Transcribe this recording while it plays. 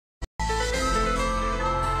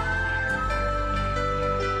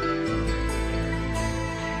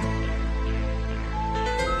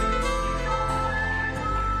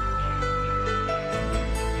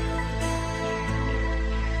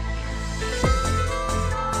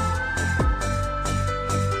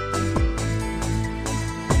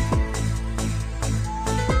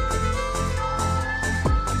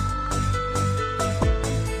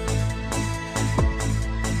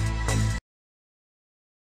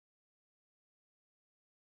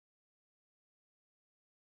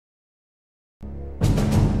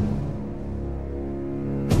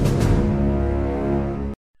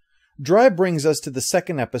Drive brings us to the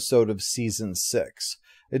second episode of Season 6.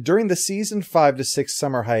 During the Season 5 to 6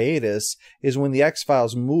 summer hiatus is when the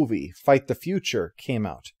X-Files movie, Fight the Future, came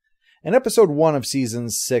out. And Episode 1 of Season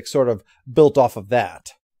 6 sort of built off of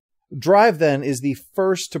that. Drive, then, is the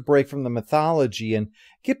first to break from the mythology and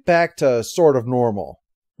get back to sort of normal,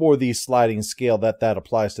 for the sliding scale that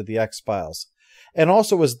applies to the X-Files. And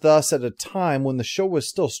also was thus at a time when the show was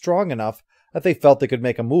still strong enough that they felt they could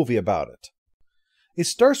make a movie about it. It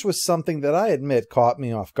starts with something that I admit caught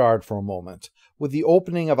me off guard for a moment, with the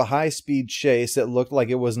opening of a high-speed chase that looked like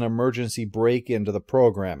it was an emergency break-in to the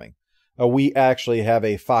programming. We actually have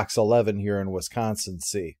a Fox 11 here in Wisconsin,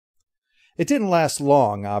 see. It didn't last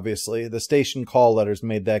long, obviously. The station call letters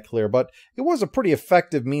made that clear, but it was a pretty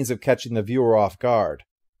effective means of catching the viewer off guard.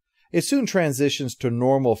 It soon transitions to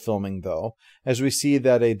normal filming, though, as we see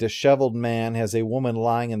that a disheveled man has a woman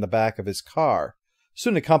lying in the back of his car,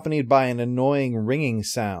 soon accompanied by an annoying ringing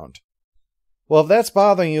sound. Well, if that's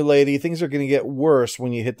bothering you, lady, things are going to get worse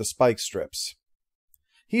when you hit the spike strips.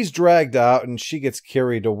 He's dragged out and she gets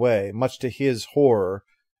carried away, much to his horror.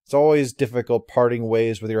 It's always difficult parting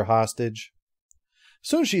ways with your hostage.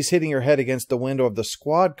 Soon she's hitting her head against the window of the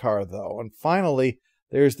squad car, though, and finally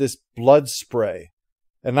there's this blood spray.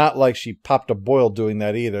 And not like she popped a boil doing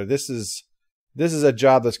that either. This is a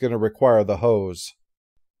job that's going to require the hose.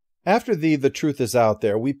 After the truth is out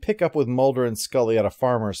there, we pick up with Mulder and Scully at a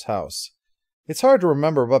farmer's house. It's hard to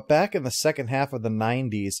remember, but back in the second half of the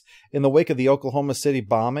 90s, in the wake of the Oklahoma City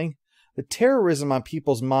bombing, the terrorism on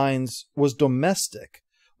people's minds was domestic,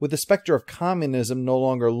 with the specter of communism no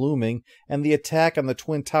longer looming and the attack on the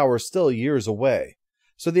Twin Towers still years away.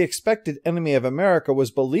 So the expected enemy of America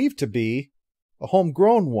was believed to be a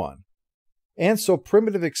homegrown one. And so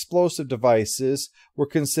primitive explosive devices were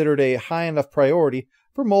considered a high enough priority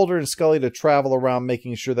for Mulder and Scully to travel around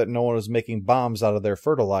making sure that no one was making bombs out of their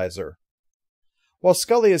fertilizer. While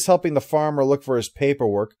Scully is helping the farmer look for his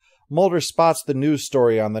paperwork, Mulder spots the news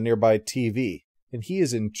story on the nearby TV, and he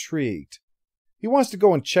is intrigued. He wants to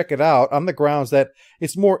go and check it out on the grounds that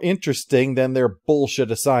it's more interesting than their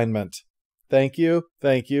bullshit assignment. Thank you,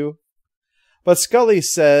 thank you. But Scully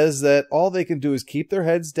says that all they can do is keep their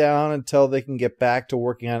heads down until they can get back to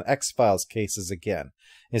working on X-Files cases again,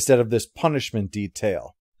 instead of this punishment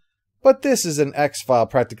detail. But this is an X-File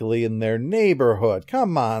practically in their neighborhood.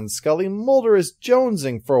 Come on, Scully. Mulder is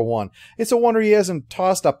jonesing for one. It's a wonder he hasn't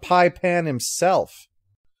tossed a pie pan himself.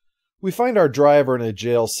 We find our driver in a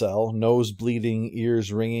jail cell, nose bleeding,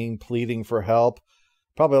 ears ringing, pleading for help.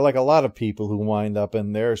 Probably like a lot of people who wind up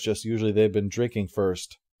in there, it's just usually they've been drinking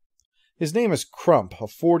first. His name is Crump, a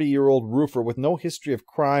 40-year-old roofer with no history of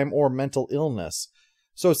crime or mental illness.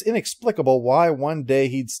 So it's inexplicable why one day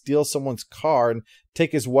he'd steal someone's car and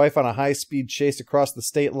take his wife on a high-speed chase across the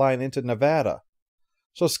state line into Nevada.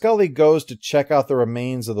 So Scully goes to check out the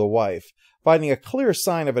remains of the wife, finding a clear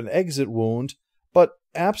sign of an exit wound, but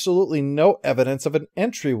absolutely no evidence of an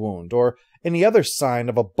entry wound or any other sign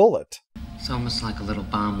of a bullet. It's almost like a little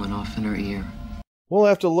bomb went off in her ear. We'll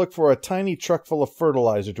have to look for a tiny truck full of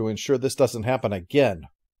fertilizer to ensure this doesn't happen again.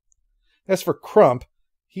 As for Crump,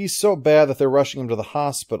 he's so bad that they're rushing him to the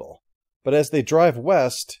hospital. But as they drive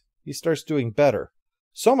west, he starts doing better.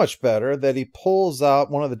 So much better that he pulls out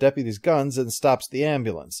one of the deputy's guns and stops the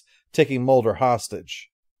ambulance, taking Mulder hostage.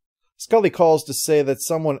 Scully calls to say that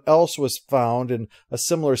someone else was found in a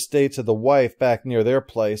similar state to the wife back near their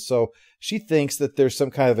place, so she thinks that there's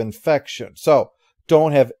some kind of infection. So,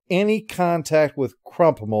 don't have any contact with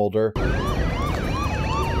Crump, Mulder.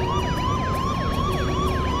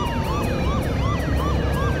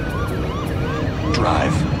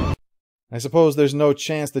 Drive. I suppose there's no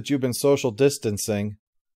chance that you've been social distancing.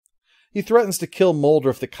 He threatens to kill Mulder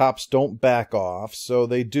if the cops don't back off, so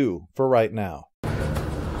they do, for right now.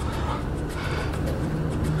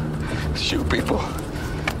 Shoot people.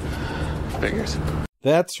 Figures.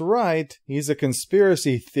 That's right. He's a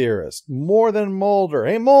conspiracy theorist. More than Mulder.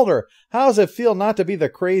 Hey, Mulder, how does it feel not to be the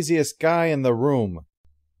craziest guy in the room?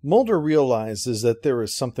 Mulder realizes that there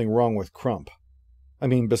is something wrong with Crump. I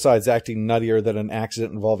mean, besides acting nuttier than an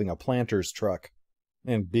accident involving a planter's truck.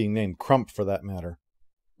 And being named Crump, for that matter.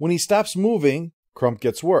 When he stops moving, Crump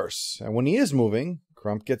gets worse. And when he is moving,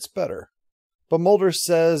 Crump gets better. But Mulder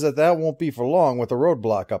says that won't be for long with a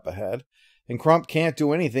roadblock up ahead. And Crump can't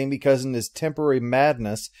do anything because in his temporary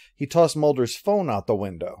madness, he tossed Mulder's phone out the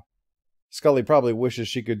window. Scully probably wishes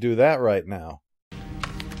she could do that right now.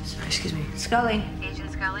 Sorry, excuse me. Scully.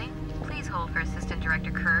 Agent Scully, please hold for Assistant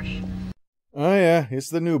Director Kirsch. Oh yeah, it's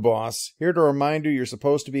the new boss. Here to remind you you're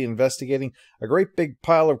supposed to be investigating a great big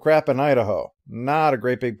pile of crap in Idaho, not a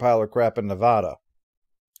great big pile of crap in Nevada.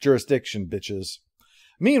 Jurisdiction, bitches.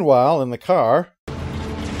 Meanwhile, in the car...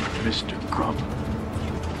 Mr. Crump.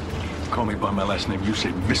 Call me by my last name. You say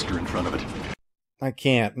Mr. in front of it. I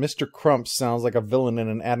can't. Mr. Crump sounds like a villain in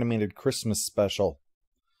an animated Christmas special.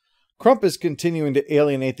 Crump is continuing to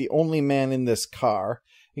alienate the only man in this car,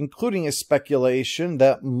 including a speculation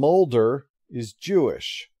that Mulder is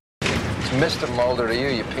Jewish. It's Mr. Mulder to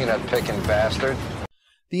you peanut-picking bastard.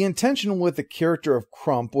 The intention with the character of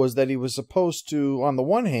Crump was that he was supposed to, on the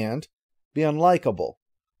one hand, be unlikable,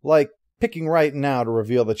 like picking right now to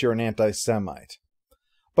reveal that you're an anti-Semite,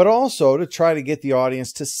 but also to try to get the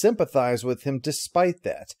audience to sympathize with him despite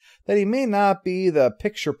that he may not be the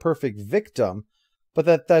picture-perfect victim, but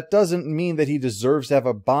that doesn't mean that he deserves to have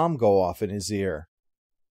a bomb go off in his ear.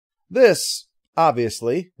 This,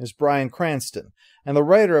 obviously, is Bryan Cranston, and the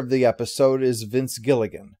writer of the episode is Vince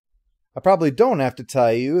Gilligan. I probably don't have to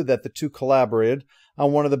tell you that the two collaborated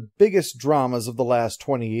on one of the biggest dramas of the last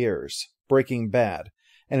 20 years, Breaking Bad,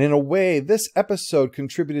 and in a way, this episode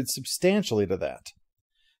contributed substantially to that.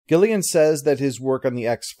 Gilligan says that his work on The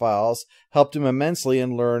X-Files helped him immensely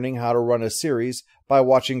in learning how to run a series by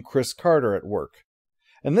watching Chris Carter at work.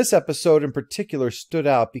 And this episode in particular stood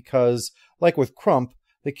out because, like with Crump,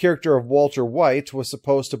 the character of Walter White was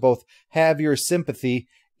supposed to both have your sympathy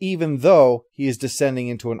even though he is descending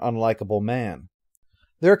into an unlikable man.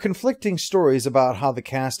 There are conflicting stories about how the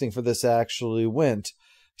casting for this actually went.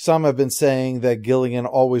 Some have been saying that Gilligan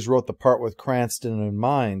always wrote the part with Cranston in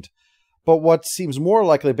mind, but what seems more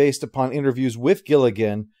likely based upon interviews with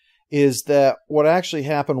Gilligan is that what actually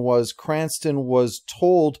happened was Cranston was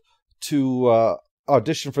told to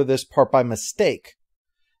audition for this part by mistake.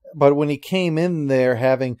 But when he came in there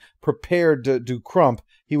having prepared to do Crump,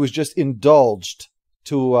 he was just indulged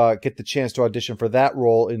to get the chance to audition for that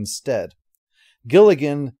role instead.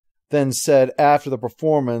 Gilligan then said after the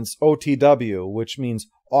performance, OTW, which means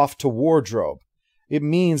off to wardrobe. It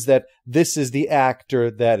means that this is the actor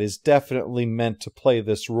that is definitely meant to play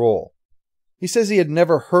this role. He says he had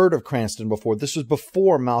never heard of Cranston before. This was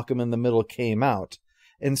before Malcolm in the Middle came out.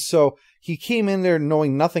 And so he came in there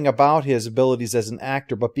knowing nothing about his abilities as an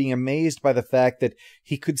actor, but being amazed by the fact that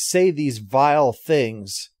he could say these vile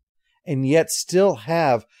things and yet still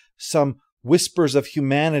have some whispers of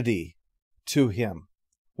humanity to him,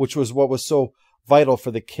 which was what was so vital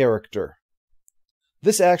for the character.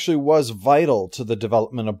 This actually was vital to the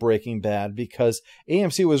development of Breaking Bad because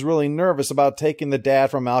AMC was really nervous about taking the dad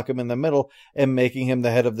from Malcolm in the Middle and making him the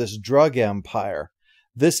head of this drug empire.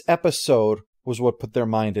 This episode was what put their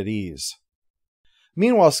mind at ease.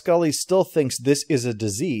 Meanwhile, Scully still thinks this is a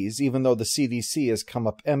disease, even though the CDC has come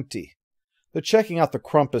up empty. They're checking out the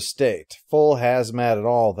Crump estate, full hazmat and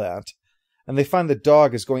all that, and they find the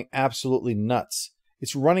dog is going absolutely nuts.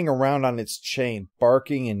 It's running around on its chain,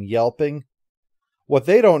 barking and yelping. What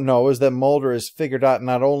they don't know is that Mulder has figured out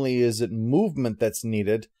not only is it movement that's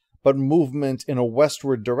needed, but movement in a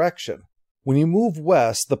westward direction. When you move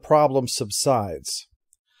west, the problem subsides.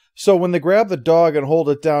 So when they grab the dog and hold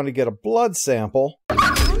it down to get a blood sample...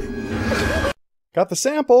 Got the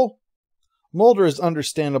sample! Mulder is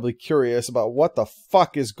understandably curious about what the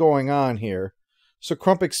fuck is going on here, so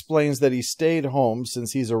Crump explains that he stayed home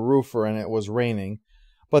since he's a roofer and it was raining,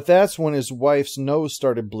 but that's when his wife's nose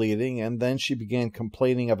started bleeding and then she began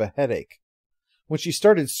complaining of a headache. When she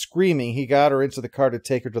started screaming, he got her into the car to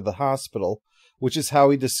take her to the hospital, which is how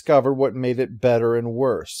he discovered what made it better and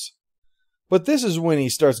worse. But this is when he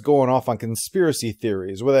starts going off on conspiracy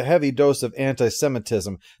theories with a heavy dose of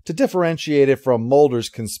anti-Semitism to differentiate it from Mulder's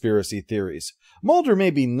conspiracy theories. Mulder may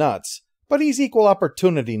be nuts, but he's equal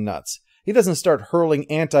opportunity nuts. He doesn't start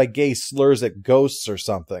hurling anti-gay slurs at ghosts or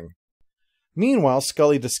something. Meanwhile,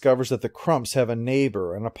 Scully discovers that the Crumps have a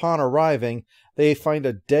neighbor, and upon arriving, they find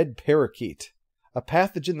a dead parakeet, a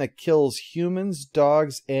pathogen that kills humans,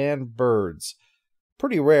 dogs, and birds.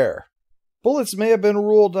 Pretty rare. Bullets may have been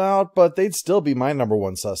ruled out, but they'd still be my number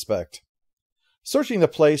one suspect. Searching the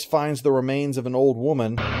place finds the remains of an old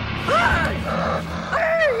woman.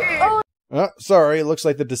 Sorry, looks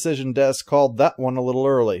like the decision desk called that one a little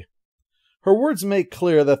early. Her words make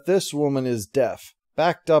clear that this woman is deaf,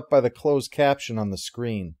 backed up by the closed caption on the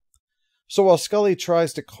screen. So while Scully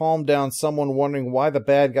tries to calm down someone wondering why the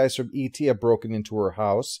bad guys from E.T. have broken into her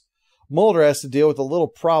house, Mulder has to deal with the little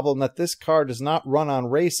problem that this car does not run on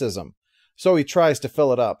racism, so he tries to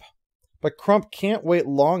fill it up. But Crump can't wait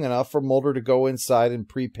long enough for Mulder to go inside and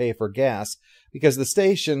prepay for gas, because the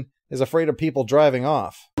station is afraid of people driving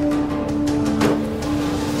off.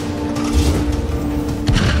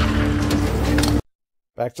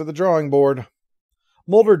 Back to the drawing board.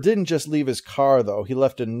 Mulder didn't just leave his car, though. He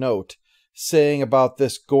left a note saying about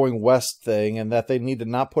this going west thing and that they need to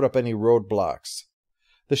not put up any roadblocks.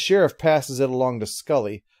 The sheriff passes it along to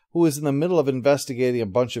Scully, who is in the middle of investigating a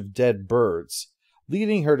bunch of dead birds,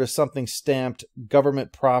 leading her to something stamped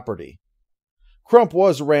government property. Crump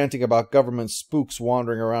was ranting about government spooks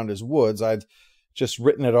wandering around his woods. I'd just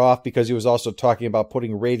written it off because he was also talking about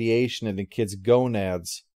putting radiation into kids'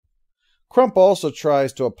 gonads. Crump also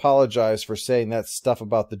tries to apologize for saying that stuff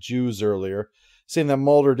about the Jews earlier, saying that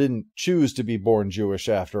Mulder didn't choose to be born Jewish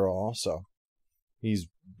after all, so he's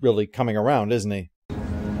really coming around, isn't he?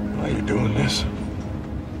 Why are you doing this?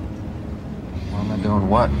 Why am I doing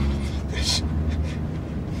what? This.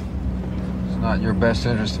 It's not in your best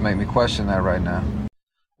interest to make me question that right now.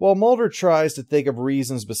 While Mulder tries to think of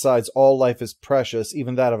reasons besides all life is precious,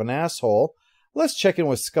 even that of an asshole, let's check in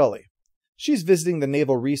with Scully. She's visiting the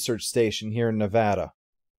Naval Research Station here in Nevada.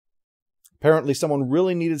 Apparently someone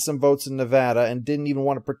really needed some votes in Nevada and didn't even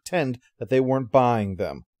want to pretend that they weren't buying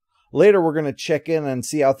them. Later we're going to check in and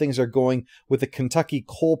see how things are going with the Kentucky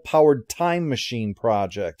coal-powered time machine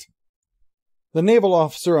project. The naval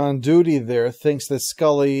officer on duty there thinks that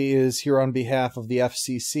Scully is here on behalf of the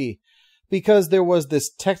FCC, because there was this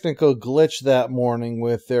technical glitch that morning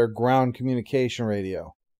with their ground communication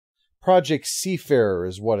radio. Project Seafarer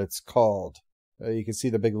is what it's called. You can see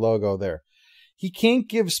the big logo there. He can't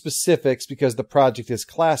give specifics because the project is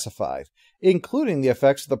classified, including the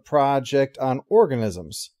effects of the project on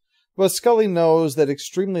organisms. But Scully knows that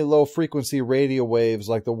extremely low-frequency radio waves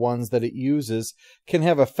like the ones that it uses can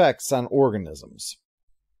have effects on organisms.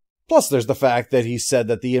 Plus, there's the fact that he said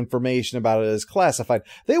that the information about it is classified.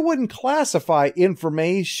 They wouldn't classify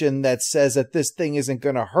information that says that this thing isn't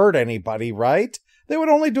going to hurt anybody, right? They would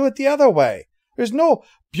only do it the other way. There's no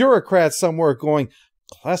bureaucrat somewhere going,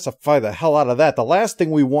 classify the hell out of that. The last thing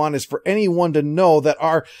we want is for anyone to know that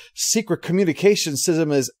our secret communication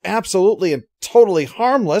system is absolutely and totally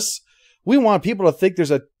harmless. We want people to think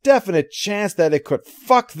there's a definite chance that it could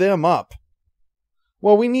fuck them up.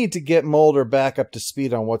 Well, we need to get Mulder back up to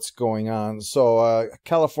speed on what's going on, so a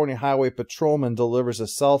California Highway Patrolman delivers a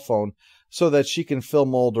cell phone so that she can fill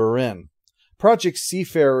Mulder in. Project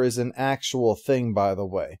Seafarer is an actual thing, by the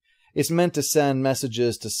way. It's meant to send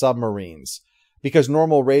messages to submarines, because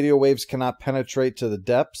normal radio waves cannot penetrate to the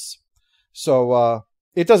depths. So,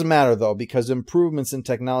 it doesn't matter, though, because improvements in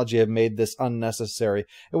technology have made this unnecessary.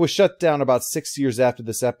 It was shut down about 6 years after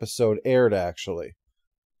this episode aired, actually.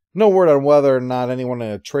 No word on whether or not anyone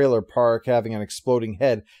in a trailer park having an exploding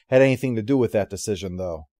head had anything to do with that decision,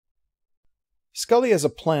 though. Scully has a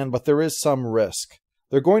plan, but there is some risk.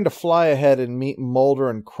 They're going to fly ahead and meet Mulder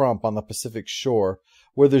and Crump on the Pacific shore,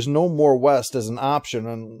 where there's no more west as an option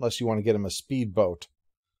unless you want to get him a speedboat.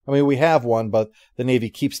 I mean, we have one, but the Navy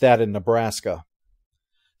keeps that in Nebraska.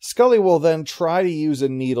 Scully will then try to use a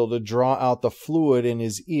needle to draw out the fluid in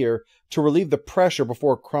his ear to relieve the pressure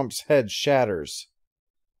before Crump's head shatters.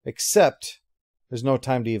 Except, there's no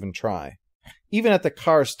time to even try. Even at the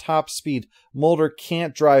car's top speed, Mulder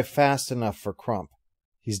can't drive fast enough for Crump.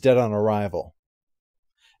 He's dead on arrival.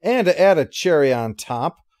 And to add a cherry on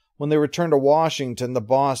top, when they return to Washington, the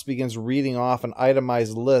boss begins reading off an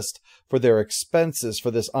itemized list for their expenses for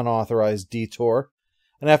this unauthorized detour.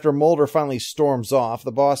 And after Mulder finally storms off,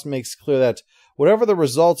 the boss makes clear that whatever the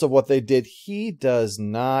results of what they did, he does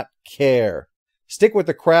not care. Stick with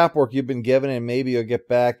the crap work you've been given and maybe you'll get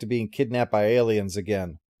back to being kidnapped by aliens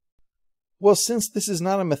again. Well, since this is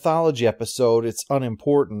not a mythology episode, it's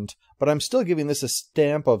unimportant, but I'm still giving this a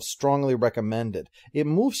stamp of strongly recommended. It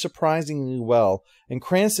moves surprisingly well, and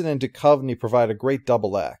Cranston and Duchovny provide a great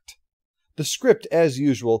double act. The script, as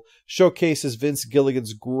usual, showcases Vince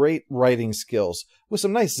Gilligan's great writing skills, with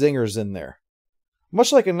some nice zingers in there.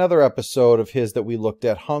 Much like another episode of his that we looked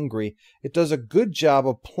at, Hungry, it does a good job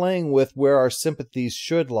of playing with where our sympathies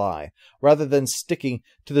should lie, rather than sticking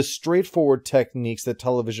to the straightforward techniques that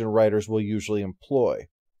television writers will usually employ.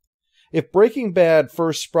 If Breaking Bad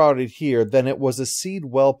first sprouted here, then it was a seed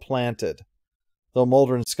well planted, though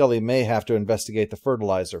Mulder and Scully may have to investigate the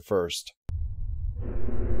fertilizer first.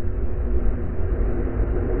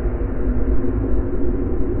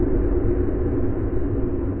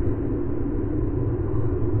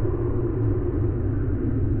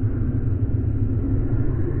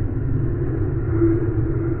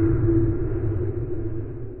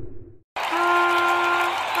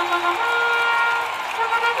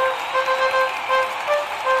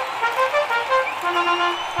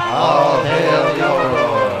 All hail the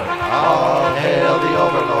Overlord! All hail the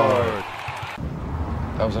Overlord!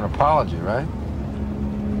 That was an apology, right?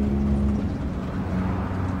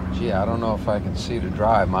 Gee, I don't know if I can see to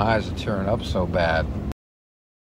drive. My eyes are tearing up so bad.